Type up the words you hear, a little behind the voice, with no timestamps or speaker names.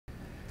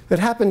It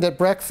happened at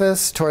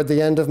breakfast toward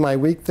the end of my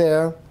week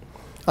there.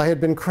 I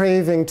had been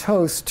craving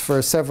toast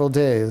for several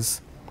days.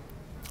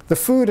 The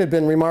food had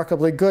been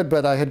remarkably good,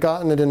 but I had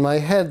gotten it in my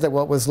head that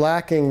what was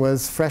lacking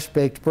was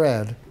fresh-baked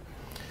bread.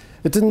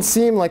 It didn't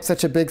seem like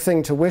such a big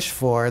thing to wish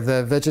for.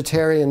 The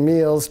vegetarian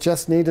meals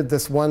just needed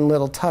this one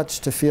little touch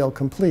to feel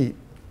complete.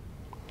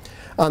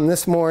 On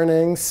this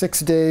morning, 6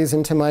 days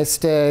into my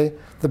stay,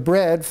 the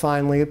bread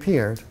finally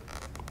appeared.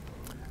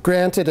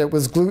 Granted, it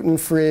was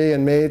gluten-free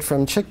and made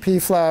from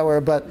chickpea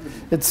flour, but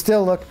it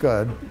still looked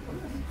good.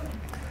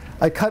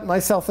 I cut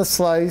myself a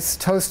slice,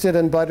 toasted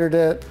and buttered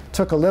it,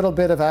 took a little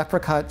bit of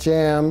apricot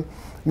jam,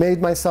 made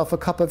myself a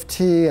cup of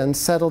tea, and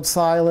settled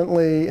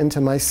silently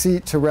into my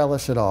seat to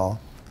relish it all.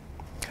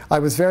 I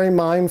was very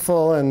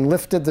mindful and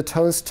lifted the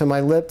toast to my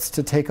lips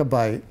to take a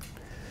bite.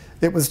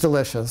 It was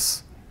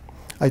delicious.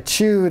 I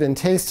chewed and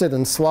tasted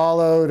and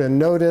swallowed and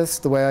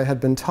noticed, the way I had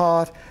been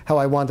taught, how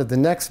I wanted the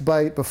next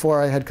bite before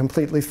I had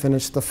completely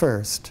finished the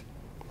first.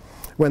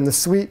 When the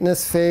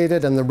sweetness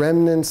faded and the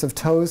remnants of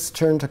toast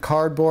turned to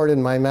cardboard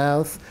in my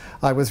mouth,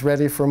 I was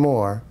ready for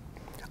more.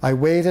 I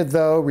waited,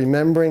 though,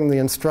 remembering the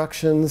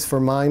instructions for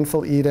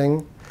mindful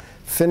eating.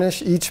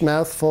 Finish each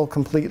mouthful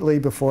completely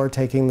before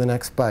taking the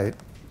next bite.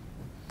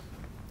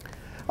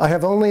 I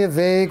have only a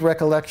vague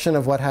recollection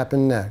of what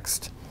happened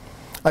next.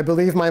 I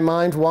believe my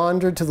mind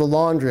wandered to the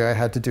laundry I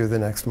had to do the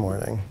next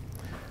morning.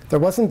 There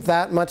wasn't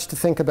that much to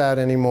think about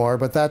anymore,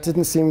 but that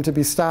didn't seem to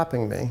be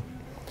stopping me.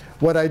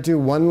 Would I do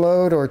one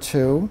load or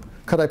two?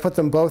 Could I put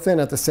them both in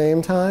at the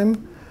same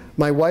time?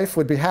 My wife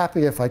would be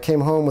happy if I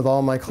came home with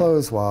all my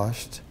clothes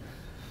washed.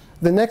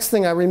 The next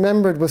thing I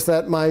remembered was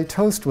that my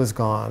toast was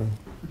gone.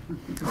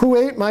 Who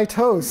ate my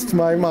toast?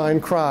 My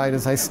mind cried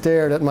as I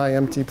stared at my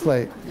empty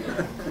plate.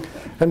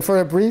 And for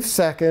a brief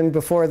second,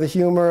 before the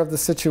humor of the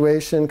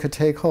situation could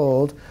take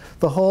hold,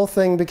 the whole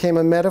thing became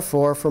a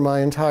metaphor for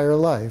my entire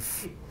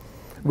life.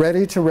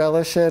 Ready to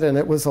relish it, and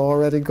it was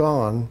already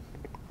gone.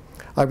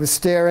 I was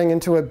staring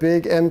into a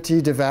big,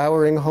 empty,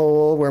 devouring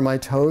hole where my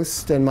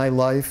toast and my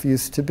life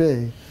used to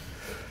be.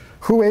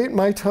 Who ate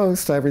my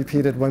toast? I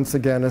repeated once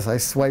again as I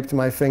swiped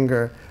my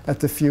finger at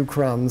the few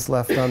crumbs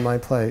left on my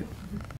plate.